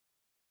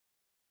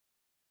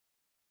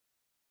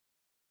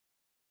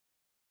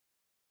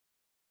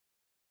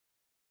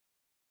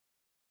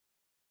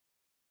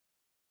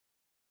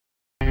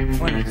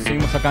Bueno,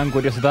 seguimos acá en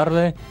Curiosa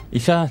Tarde y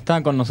ya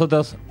está con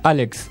nosotros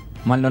Alex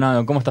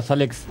Maldonado. ¿Cómo estás,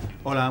 Alex?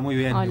 Hola, muy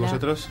bien. Hola. ¿Y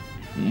vosotros?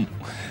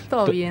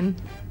 Todo bien.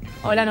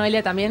 Hola,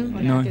 Noelia también.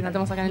 Hola, No. que nos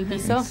tenemos acá en el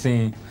piso.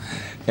 Sí.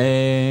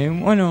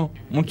 Bueno,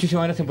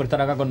 muchísimas gracias por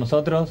estar acá con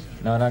nosotros.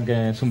 La verdad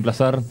que es un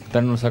placer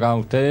tenernos acá a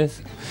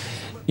ustedes.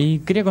 Y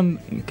quería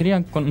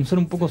conocer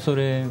un poco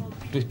sobre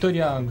tu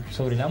historia,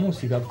 sobre la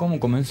música, cómo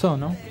comenzó,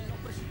 ¿no?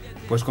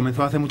 Pues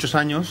comenzó hace muchos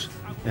años.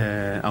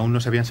 Aún no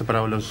se habían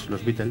separado los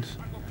Beatles.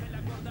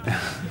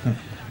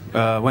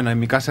 Bueno, en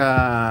mi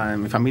casa,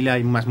 en mi familia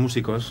hay más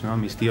músicos, ¿no?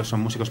 Mis tíos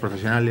son músicos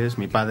profesionales,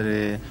 mi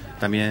padre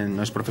también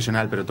no es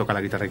profesional, pero toca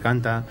la guitarra y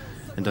canta.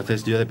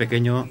 Entonces yo de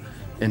pequeño,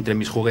 entre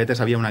mis juguetes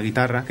había una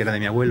guitarra que era de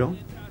mi abuelo,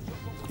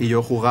 y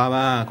yo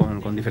jugaba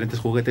con diferentes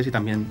juguetes y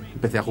también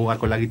empecé a jugar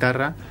con la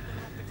guitarra.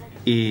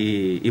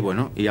 Y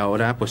bueno, y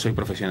ahora pues soy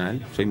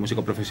profesional, soy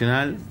músico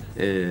profesional.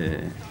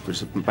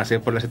 Pues pasé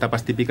por las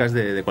etapas típicas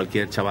de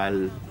cualquier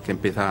chaval que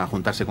empieza a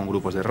juntarse con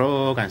grupos de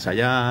rock, a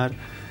ensayar,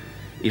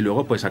 y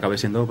luego pues acabé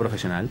siendo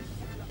profesional.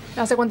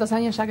 ¿Hace cuántos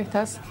años ya que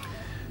estás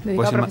dedicado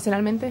Pues,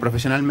 profesionalmente?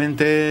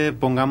 Profesionalmente,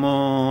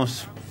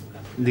 pongamos,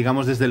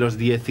 digamos desde los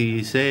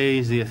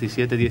 16,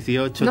 17,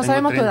 18, No tengo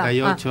sabemos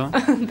 38. Tu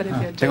edad.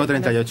 38. Tengo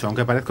 38,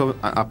 aunque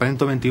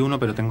aparento 21,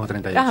 pero tengo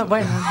 38. Ah,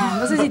 bueno,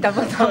 no sé si te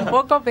apuesto un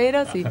poco,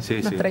 pero sí, Sí,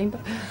 unos sí. 30.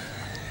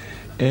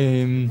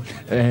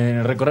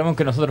 Recordemos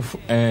que nosotros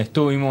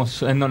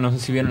estuvimos, no sé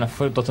si vieron las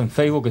fotos en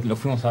Facebook, que lo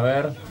fuimos a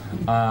ver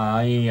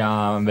ahí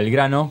a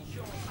Belgrano,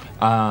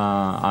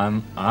 a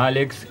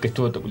Alex, que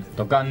estuvo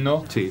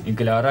tocando, Sí. y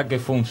que la verdad que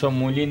fue un show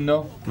muy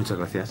lindo. Muchas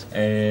gracias.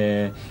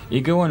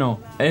 Y que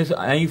bueno,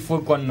 ahí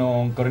fue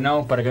cuando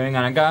coordinamos para que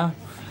vengan acá,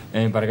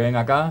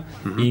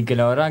 Uh-huh. y que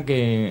la verdad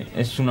que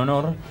es un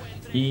honor.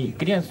 Y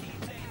querías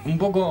un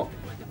poco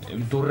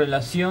tu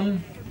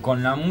relación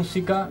con la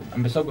música,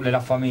 empezó con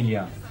la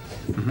familia,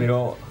 Uh-huh.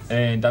 pero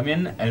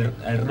también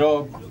el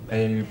rock,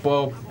 el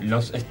pop,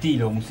 los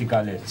estilos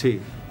musicales. Sí.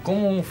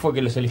 ¿Cómo fue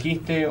que los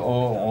elegiste?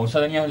 ¿O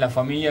ya tenías la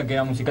familia que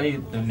era musical y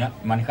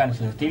manejaban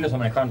esos estilos o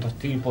manejaban otros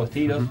tipos de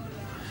estilos?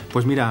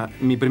 Pues mira,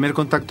 mi primer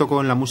contacto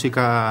con la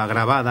música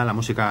grabada, la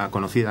música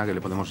conocida, que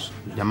le podemos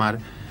llamar,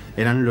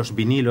 eran los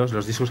vinilos,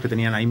 los discos que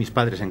tenían ahí mis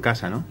padres en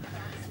casa, ¿no?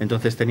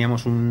 Entonces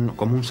teníamos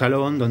como un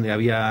salón donde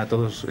había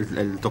todos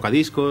el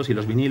tocadiscos y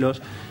los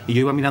vinilos, y yo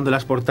iba mirando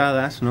las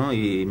portadas, ¿no?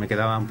 Y me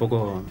quedaba un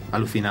poco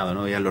alucinado,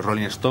 ¿no? Veía los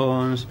Rolling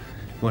Stones,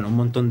 bueno, un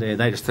montón de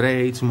Dire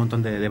Straits, un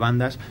montón de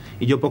bandas,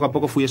 y yo poco a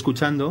poco fui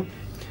escuchando,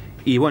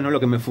 y bueno, lo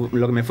que me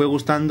fue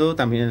gustando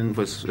también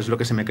pues es lo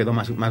que se me quedó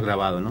más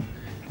grabado, ¿no?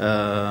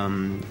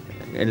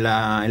 En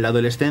la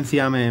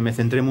adolescencia me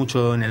centré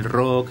mucho en el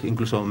rock,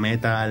 incluso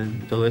metal,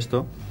 todo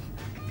esto.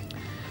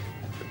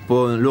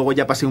 Pues luego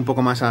ya pasé un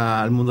poco más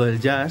al mundo del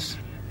jazz,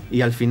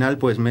 y al final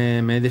pues me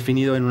he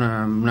definido en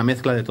una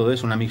mezcla de todo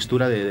eso, una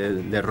mixtura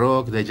de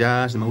rock, de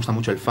jazz. Me gusta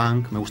mucho el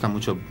funk, me gusta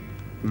mucho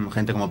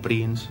gente como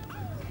Prince,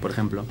 por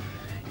ejemplo.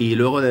 Y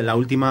luego de la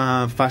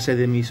última fase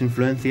de mis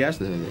influencias,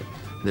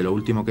 de lo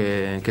último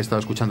que he estado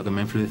escuchando, que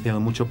me ha influenciado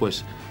mucho,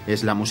 pues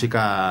es la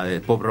música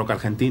de pop rock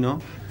argentino,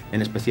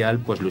 en especial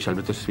pues Luis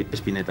Alberto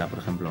Spinetta, por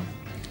ejemplo.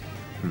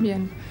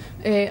 Bien.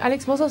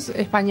 Alex, vos sos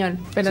español,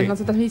 pero Sí. nos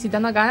estás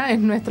visitando acá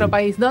en nuestro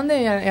país.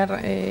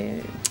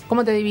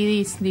 ¿Cómo te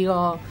dividís,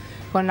 digo,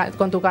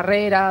 con tu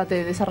carrera?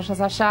 ¿Te desarrollas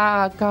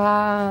allá,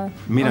 acá?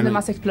 Mira, ¿Dónde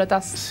más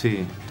explotas Sí,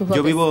 tus yo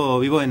dotes?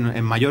 vivo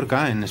en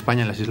Mallorca, en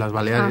España, en las Islas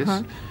Baleares.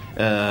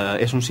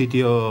 Es un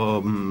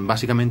sitio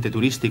básicamente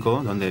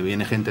turístico, donde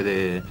viene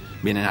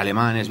vienen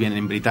alemanes,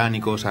 vienen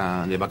británicos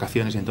de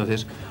vacaciones, y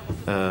entonces,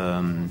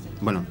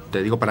 bueno,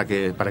 te digo para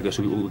que os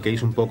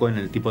ubiquéis un poco en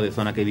el tipo de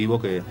zona que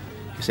vivo, que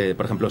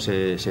por ejemplo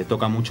se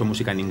toca mucho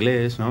música en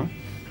inglés, ¿no?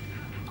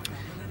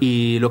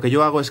 Y lo que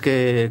yo hago es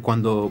que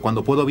cuando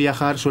puedo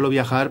viajar, suelo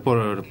viajar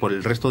por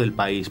el resto del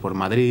país, por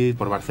Madrid,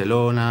 por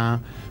Barcelona,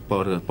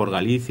 por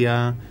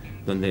Galicia,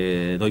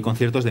 donde doy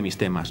conciertos de mis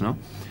temas, ¿no?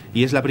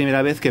 Y es la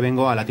primera vez que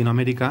vengo a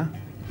Latinoamérica,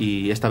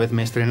 y esta vez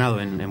me he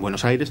estrenado en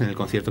Buenos Aires, en el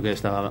concierto que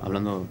estaba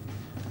hablando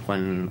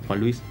Juan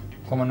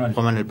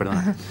Manuel,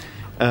 perdón.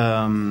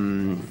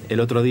 El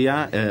otro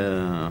día,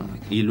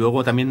 y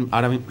luego también,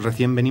 ahora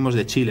recién venimos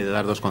de Chile, de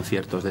dar 2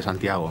 conciertos, de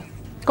Santiago.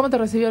 ¿Cómo te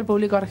recibió el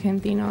público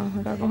argentino?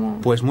 Acá,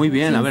 Pues muy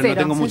bien, a ver, no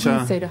tengo mucha...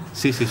 Sincero.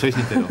 Sí, soy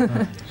sincero.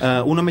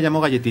 Uno me llamó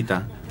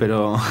galletita,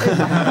 pero...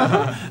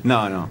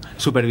 No,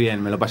 súper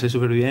bien, me lo pasé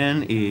súper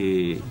bien,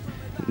 y...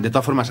 De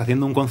todas formas,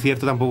 haciendo un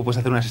concierto tampoco puedes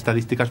hacer unas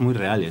estadísticas muy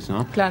reales,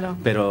 ¿no? Claro.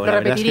 Pero ¿Lo la verdad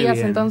es que repetirías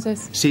bien.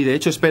 entonces? Sí, de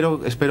hecho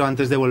espero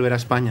antes de volver a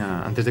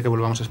España, antes de que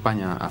volvamos a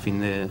España a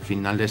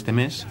final de este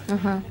mes,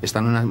 Ajá.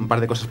 están un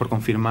par de cosas por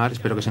confirmar,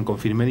 espero que se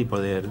confirmen y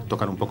poder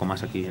tocar un poco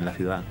más aquí en la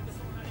ciudad.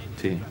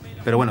 Sí.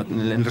 Pero bueno,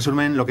 en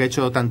resumen, lo que he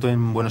hecho tanto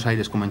en Buenos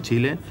Aires como en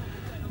Chile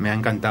me ha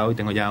encantado, y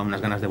tengo ya unas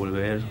ganas de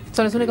volver.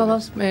 ¿Son los únicos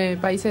 2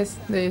 países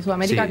de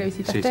Sudamérica que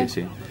visitaste?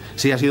 Sí.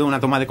 Sí, ha sido una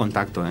toma de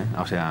contacto, ¿eh?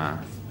 O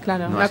sea...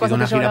 Claro, No una ha sido cosa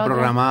una te lleva a gira la otra.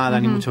 programada,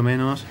 ni Ujú. mucho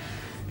menos,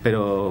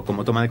 pero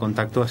como toma de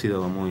contacto ha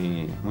sido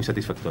muy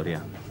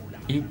satisfactoria.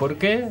 ¿Y por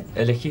qué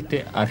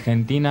elegiste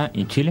Argentina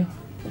y Chile?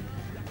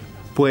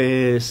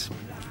 Pues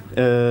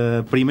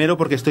Primero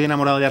porque estoy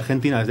enamorado de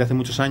Argentina desde hace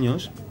muchos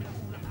años,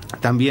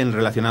 también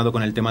relacionado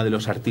con el tema de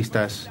los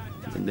artistas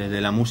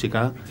de la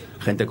música,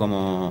 gente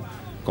como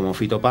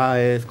Fito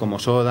Páez, como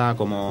Soda,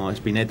 como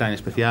Spinetta en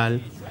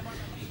especial,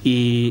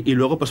 y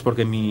luego pues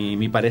porque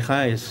mi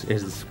pareja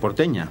es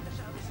porteña,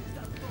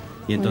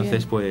 y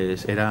entonces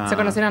pues era... ¿Se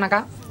conocieron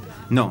acá?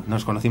 No,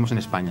 nos conocimos en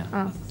España.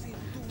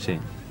 Sí,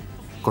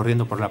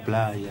 corriendo por la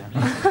playa.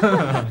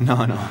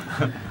 No.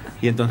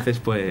 Y entonces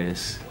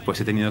pues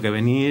he tenido que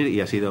venir y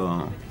ha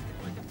sido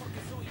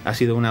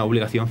una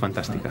obligación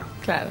fantástica.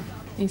 Claro,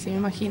 y sí, me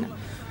imagino.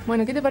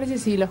 Bueno, ¿qué te parece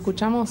si lo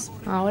escuchamos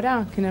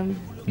ahora? Que nos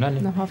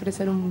va a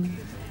ofrecer un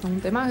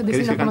tema.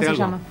 Decinos cómo se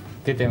llama.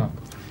 ¿Qué tema?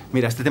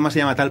 Mira, este tema se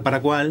llama Tal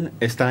para Cual.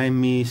 Está en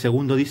mi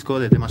segundo disco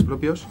de temas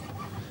propios.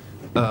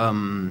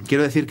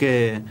 Quiero decir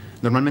que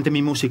normalmente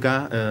mi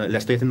música la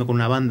estoy haciendo con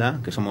una banda,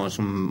 que somos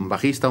un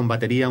bajista, un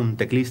batería, un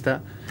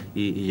teclista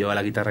y yo a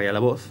la guitarra y a la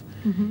voz.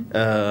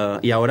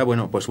 Y ahora,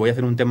 bueno, pues voy a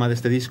hacer un tema de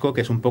este disco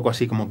que es un poco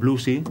así como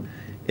bluesy.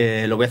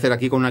 Lo voy a hacer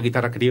aquí con una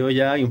guitarra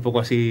criolla y un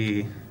poco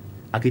así,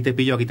 aquí te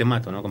pillo, aquí te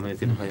mato, ¿no? Como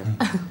decimos allá.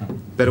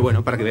 Pero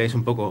bueno, para que veáis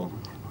un poco.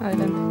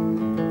 Adelante.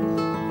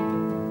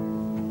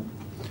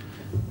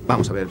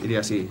 Vamos a ver,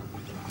 diría así.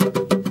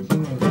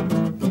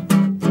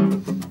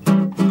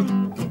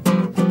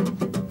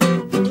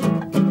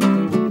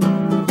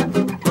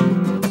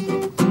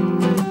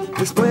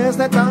 Después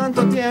de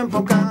tanto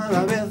tiempo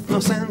cada vez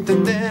nos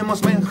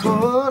entendemos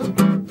mejor.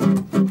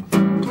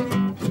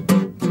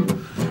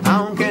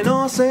 Aunque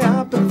no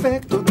sea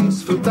perfecto,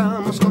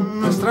 disfrutamos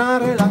con nuestra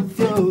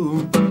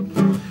relación.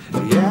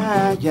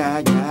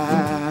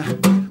 Ya.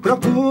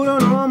 Procuro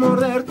no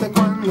morderte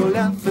cuando le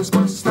haces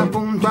puesta a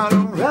punto al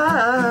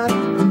hogar.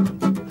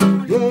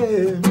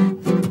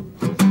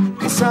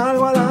 Y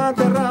salgo a la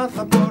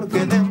terraza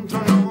porque dentro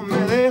no me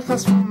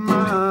dejas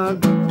fumar.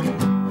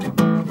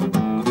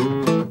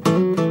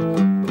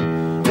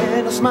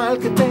 Mal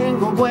que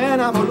tengo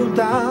buena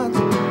voluntad,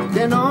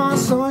 que no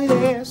soy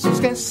de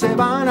esos que se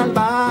van al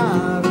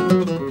bar.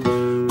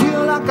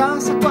 Cuido la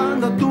casa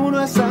cuando tú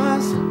no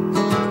estás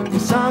y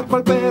saco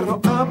al perro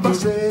a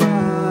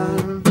pasear.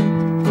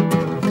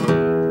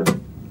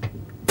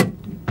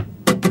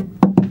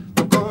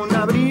 Con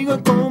abrigo y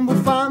con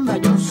bufanda,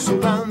 yo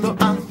sudando,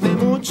 hace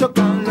mucho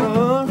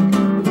calor.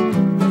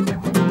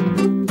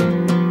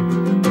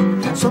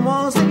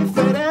 Somos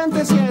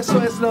diferentes y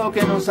eso es lo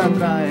que nos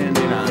atrae,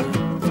 nena.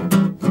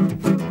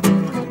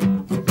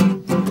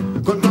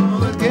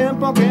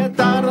 Que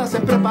tardas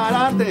en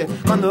prepararte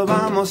cuando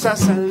vamos a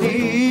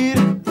salir.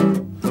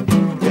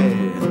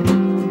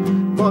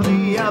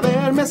 Podría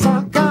haberme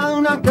sacado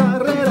una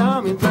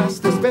carrera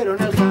mientras te espero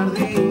en el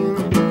jardín.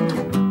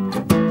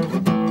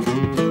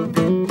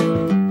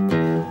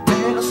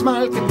 Menos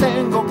mal que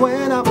tengo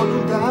buena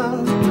voluntad,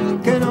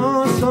 que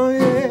no soy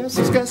de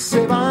esos que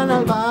se van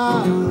al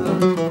bar.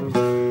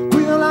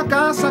 Cuido la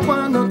casa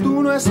cuando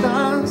tú no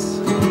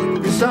estás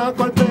y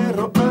saco al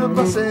perro a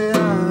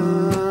pasear.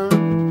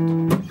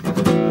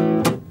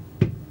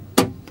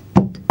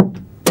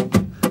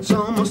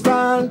 Somos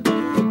tal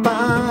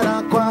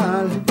para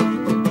cual.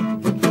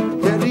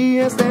 Te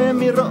ríes de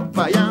mi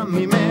ropa y a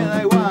mí me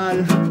da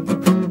igual.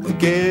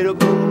 Quiero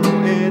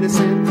como eres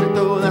entre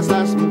todas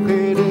las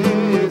mujeres.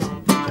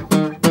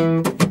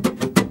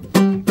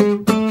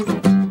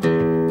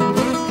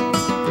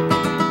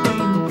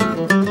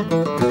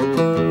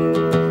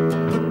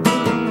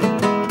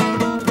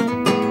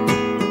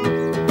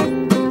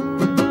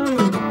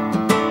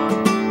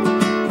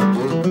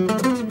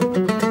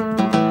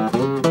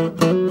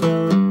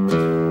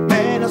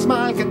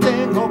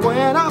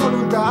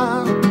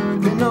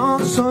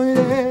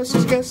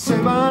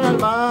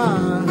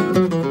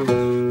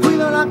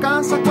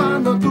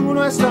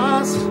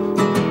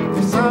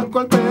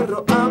 Al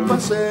perro a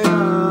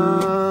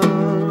pasear.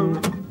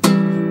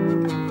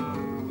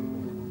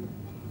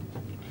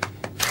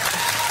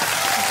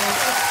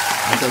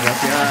 Muchas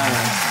gracias.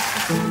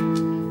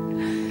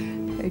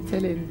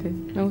 Excelente,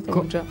 me gustó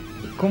mucho.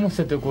 ¿Cómo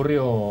se te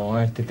ocurrió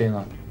este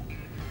tema?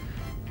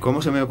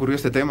 ¿Cómo se me ocurrió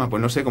este tema?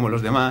 Pues no sé, como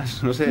los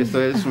demás. No sé,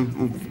 esto es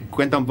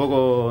cuenta un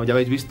poco, ya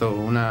habéis visto,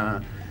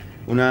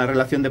 una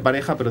relación de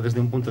pareja, pero desde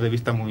un punto de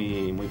vista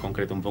muy, muy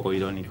concreto, un poco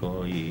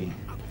irónico y...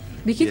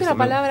 Dijiste una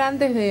palabra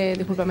antes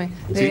discúlpame,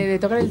 de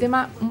tocar el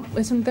tema,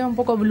 es un tema un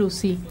poco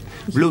bluesy.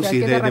 Bluesy,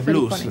 de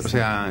blues, o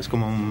sea, es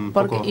como un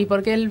poco... ¿Y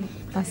por qué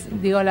la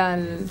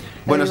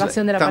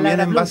derivación de la también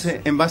palabra blues?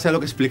 En base a lo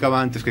que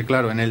explicaba antes, que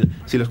claro,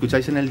 si lo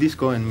escucháis en el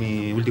disco, en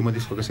mi último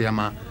disco que se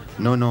llama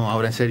No,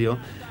 ahora en serio,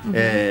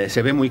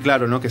 se ve muy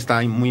claro, ¿no?, que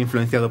está muy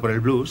influenciado por el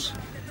blues,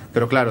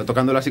 pero claro,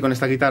 tocándolo así con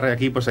esta guitarra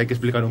aquí, pues hay que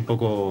explicar un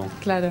poco...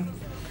 Claro.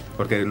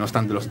 Porque no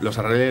están los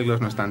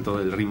arreglos, no están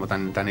todo el ritmo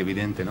tan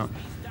evidente, ¿no?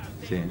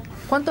 Sí.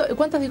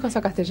 ¿Cuántos discos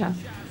sacaste ya?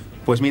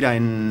 Pues mira,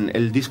 en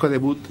el disco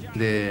debut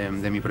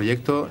de mi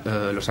proyecto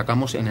lo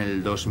sacamos en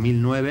el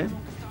 2009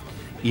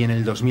 y en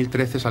el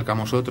 2013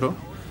 sacamos otro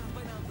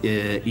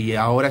y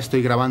ahora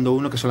estoy grabando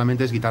uno que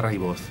solamente es guitarra y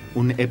voz,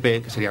 un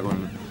EP que sería con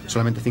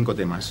solamente 5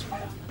 temas.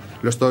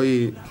 Lo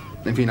estoy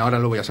en fin, ahora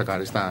lo voy a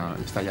sacar, está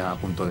ya a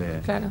punto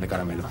de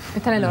caramelo.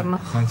 Está en el horno.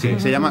 Sí,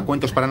 se llama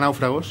Cuentos para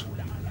náufragos.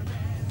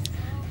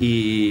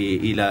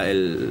 Y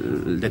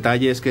el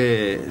detalle es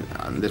que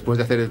después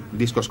de hacer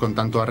discos con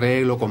tanto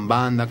arreglo, con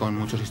banda, con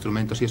muchos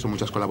instrumentos y eso,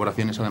 muchas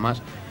colaboraciones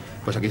además,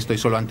 pues aquí estoy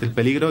solo ante el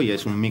peligro y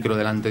es un micro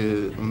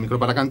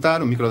para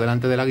cantar, un micro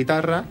delante de la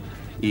guitarra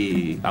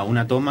y a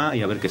una toma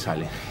y a ver qué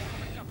sale.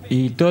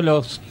 ¿Y todos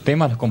los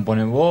temas los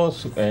compones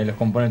vos? ¿Los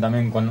compones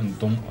también con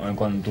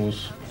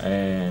tus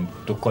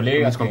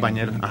colegas? Mis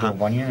compañeros.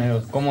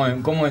 Compañeros.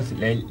 ¿Cómo es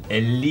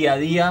el día a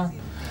día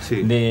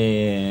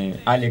de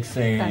Alex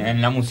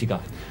en la música?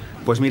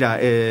 Pues mira,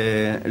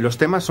 los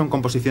temas son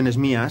composiciones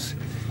mías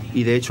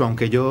y de hecho,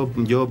 aunque yo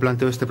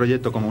planteo este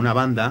proyecto como una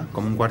banda,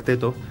 como un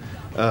cuarteto,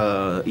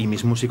 y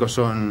mis músicos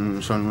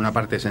son una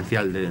parte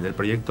esencial del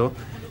proyecto,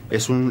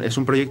 es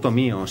un proyecto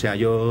mío. O sea,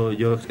 yo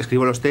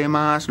escribo los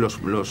temas,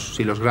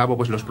 si los grabo,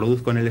 pues los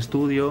produzco en el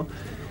estudio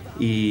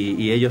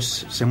y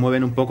ellos se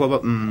mueven un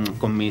poco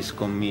con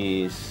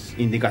mis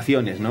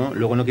indicaciones, ¿no?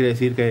 Luego no quiere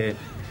decir que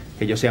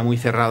yo sea muy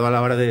cerrado a la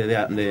hora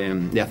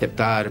de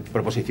aceptar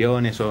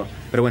proposiciones,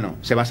 pero bueno,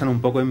 se basan un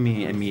poco en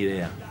mi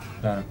idea.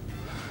 Claro.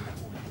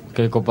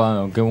 Qué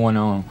copado, qué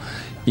bueno.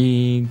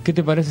 ¿Y qué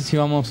te parece si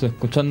vamos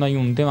escuchando ahí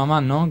un tema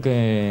más, no?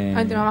 Hay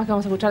un tema más que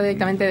vamos a escuchar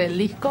directamente del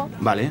disco.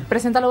 Vale.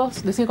 Preséntalo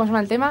vos, decime cómo se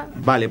llama el tema.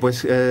 Vale,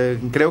 pues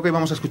creo que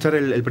vamos a escuchar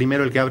el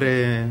primero, el que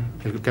abre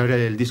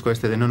el disco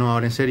este de No,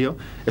 ahora en serio.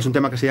 Es un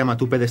tema que se llama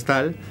Tu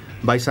pedestal.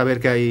 Vais a ver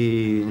que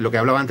hay, lo que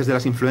hablaba antes de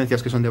las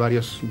influencias que son de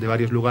varios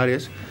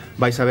lugares,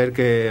 vais a ver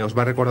que os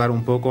va a recordar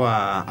un poco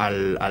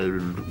al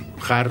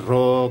hard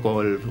rock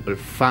o el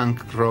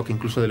funk rock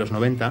incluso de los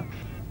 90.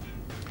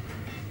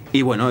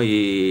 Y bueno,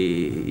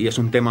 y es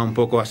un tema un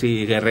poco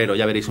así guerrero,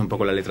 ya veréis un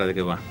poco la letra de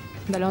qué va.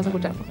 Dale, vamos a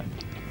escuchar.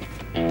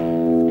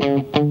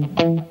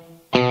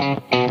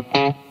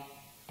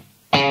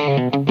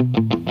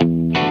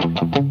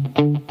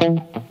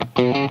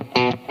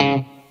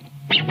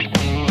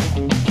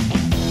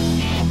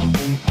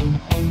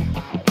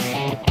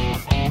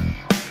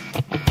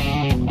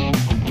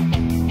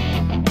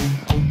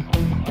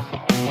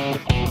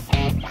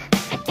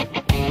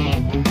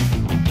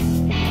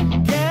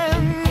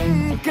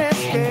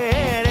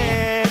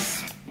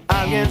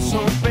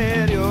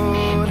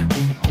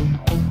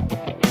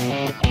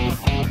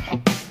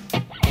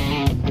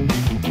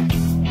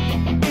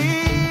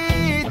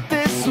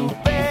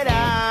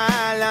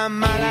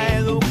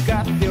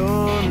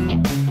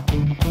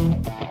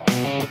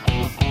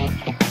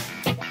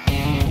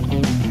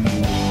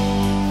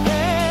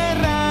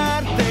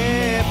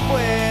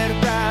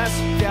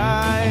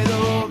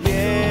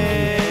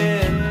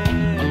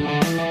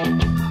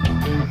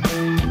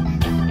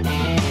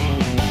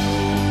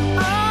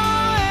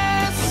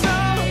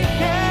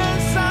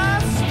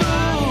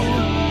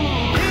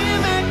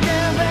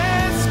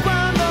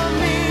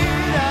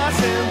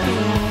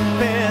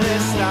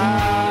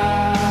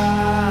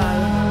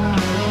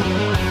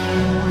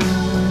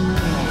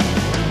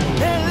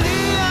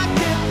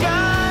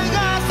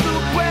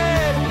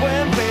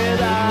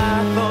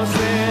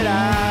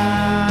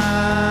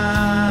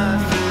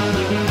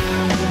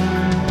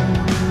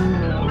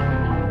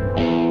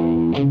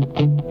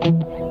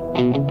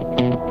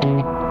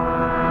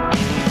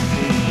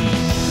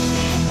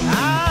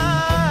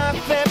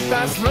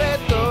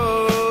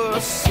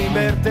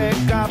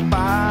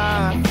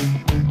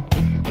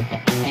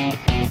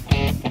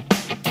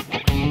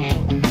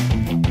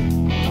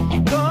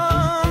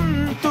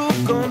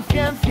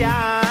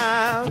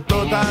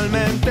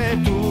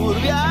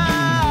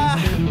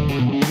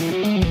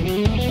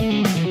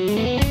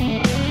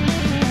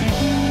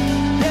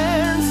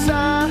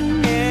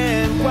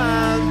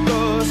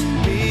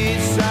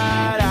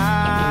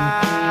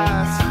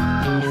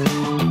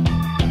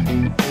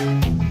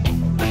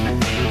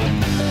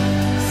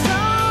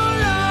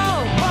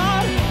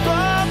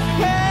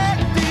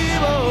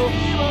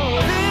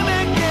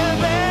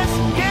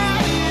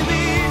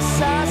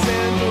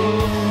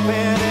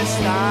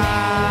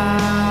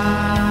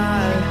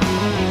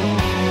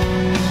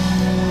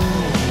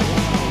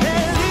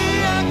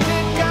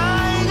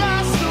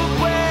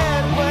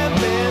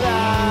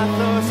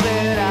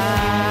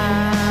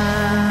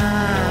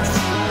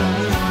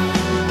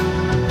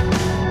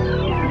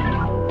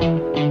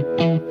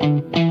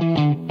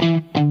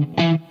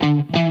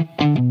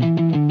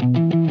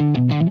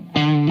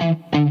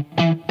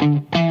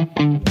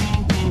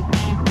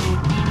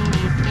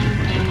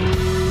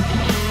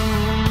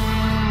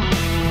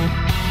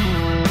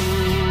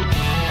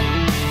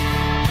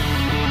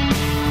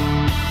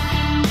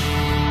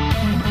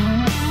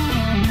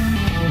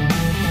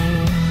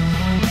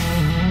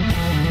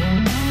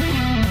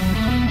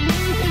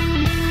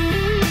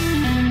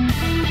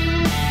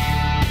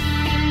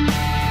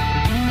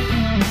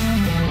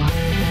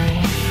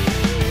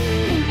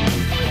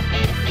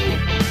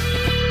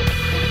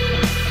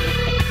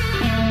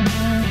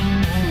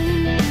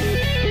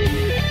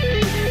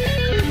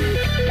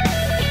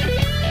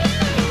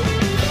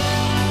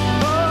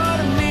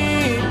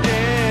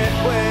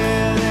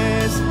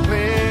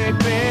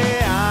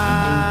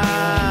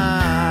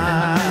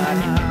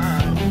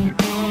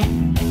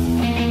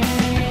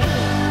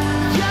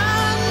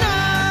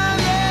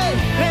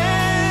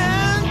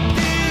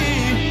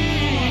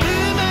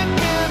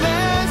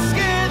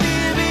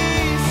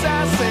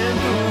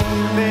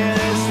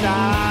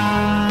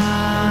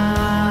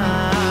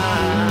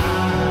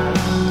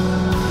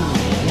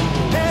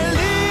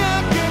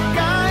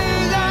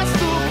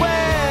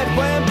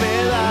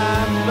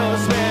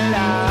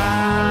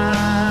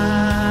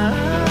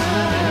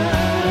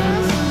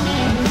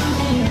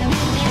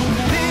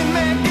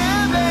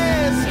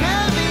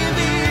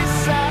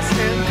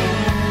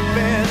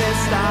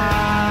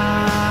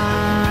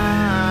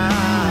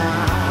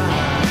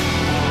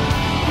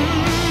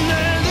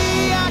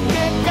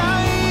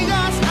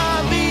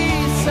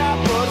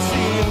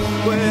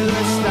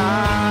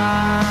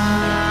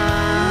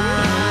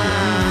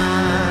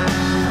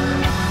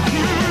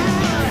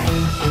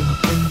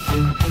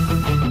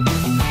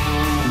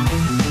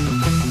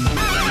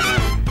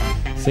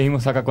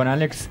 Seguimos acá con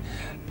Alex.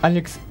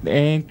 Alex,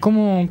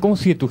 ¿cómo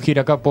sigue tu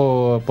gira acá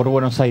por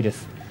Buenos Aires?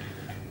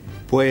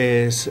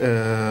 Pues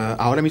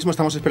ahora mismo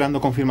estamos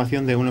esperando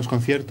confirmación de unos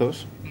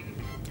conciertos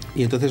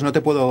y entonces no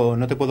te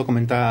puedo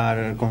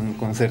comentar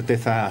con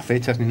certeza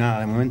fechas ni nada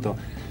de momento.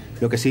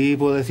 Lo que sí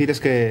puedo decir es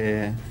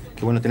que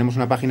bueno, tenemos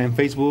una página en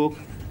Facebook,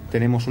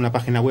 tenemos una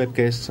página web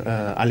que es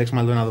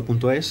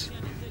alexmaldonado.es,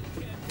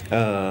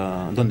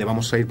 donde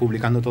vamos a ir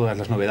publicando todas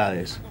las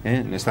novedades.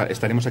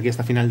 Estaremos aquí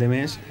hasta final de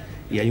mes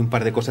y hay un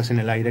par de cosas en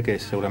el aire que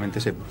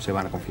seguramente se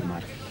van a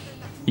confirmar.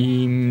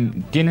 ¿Y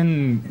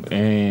tienen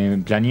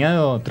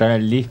planeado traer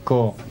el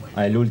disco,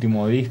 el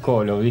último disco,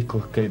 o los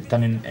discos que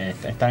están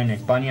en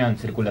España en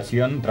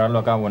circulación, traerlo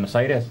acá a Buenos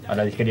Aires, a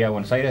la disquería de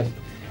Buenos Aires?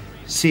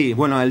 Sí,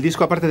 bueno, el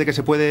disco, aparte de que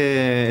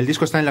el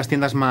disco está en las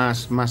tiendas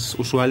más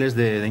usuales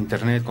de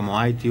internet,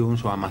 como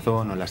iTunes o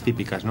Amazon o las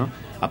típicas, ¿no?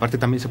 Aparte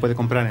también se puede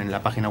comprar en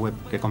la página web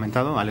que he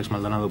comentado,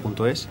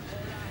 alexmaldonado.es.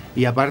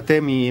 Y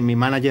aparte mi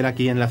manager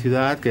aquí en la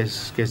ciudad, que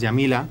es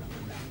Yamila,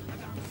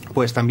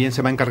 pues también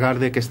se va a encargar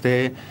de que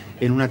esté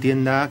en una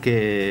tienda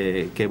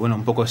que bueno,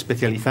 un poco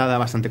especializada,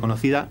 bastante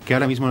conocida, que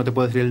ahora mismo no te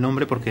puedo decir el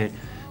nombre porque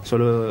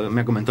solo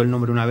me comentó el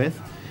nombre una vez,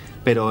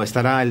 pero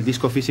estará el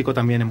disco físico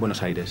también en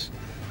Buenos Aires.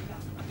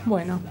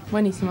 Bueno,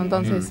 buenísimo,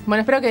 entonces.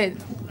 Bueno, espero que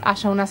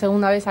haya una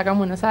segunda vez acá en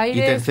Buenos Aires. Y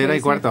tercera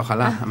y cuarta,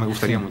 ojalá, me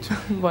gustaría mucho.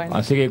 Bueno.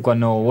 Así que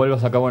cuando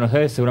vuelvas acá a Buenos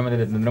Aires, seguramente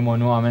te tendremos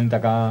nuevamente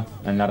acá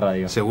en la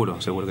radio. Seguro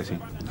que sí.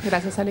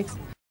 Gracias, Alex.